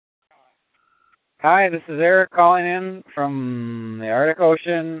Hi, this is Eric calling in from the Arctic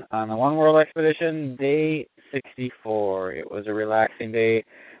Ocean on the One World Expedition, day 64. It was a relaxing day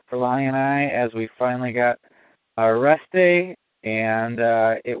for Lonnie and I as we finally got our rest day, and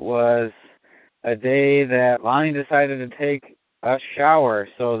it was a day that Lonnie decided to take a shower.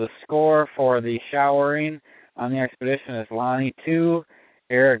 So the score for the showering on the expedition is Lonnie 2,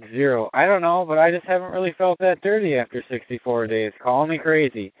 Eric 0. I don't know, but I just haven't really felt that dirty after 64 days. Call me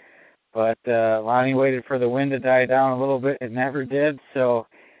crazy. But Lonnie waited for the wind to die down a little bit. It never did. So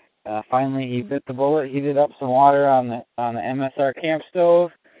finally, he bit the bullet, heated up some water on the MSR camp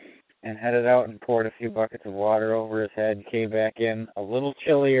stove, and headed out and poured a few buckets of water over his head. Came back in a little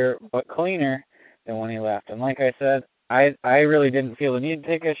chillier but cleaner than when he left. And like I said, I really didn't feel the need to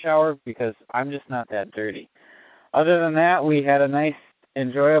take a shower because I'm just not that dirty. Other than that, we had a nice,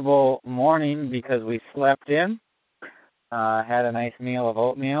 enjoyable morning because we slept in. Had a nice meal of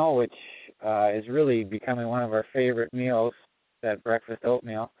oatmeal, which is really becoming one of our favorite meals, that breakfast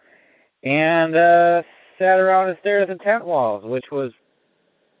oatmeal. And sat around and stared at the tent walls, which was,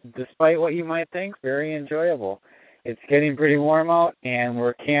 despite what you might think, very enjoyable. It's getting pretty warm out, and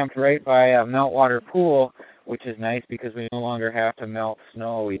we're camped right by a meltwater pool, which is nice because we no longer have to melt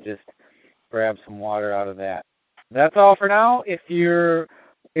snow. We just grab some water out of that. That's all for now.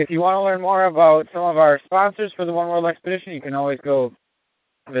 If you want to learn more about some of our sponsors for the One World Expedition, you can always go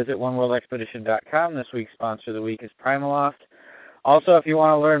visit oneworldexpedition.com. This week's sponsor of the week is Primaloft. Also, if you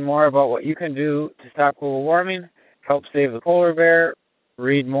want to learn more about what you can do to stop global warming, help save the polar bear,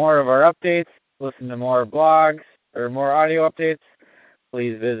 read more of our updates, listen to more blogs or more audio updates,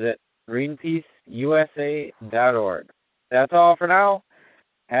 please visit greenpeaceusa.org. That's all for now.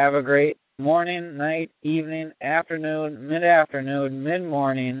 Have a great morning, night, evening, afternoon, mid-afternoon,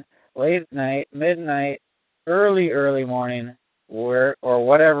 mid-morning, late night, midnight, early morning, or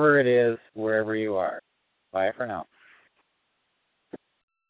whatever it is, wherever you are. Bye for now.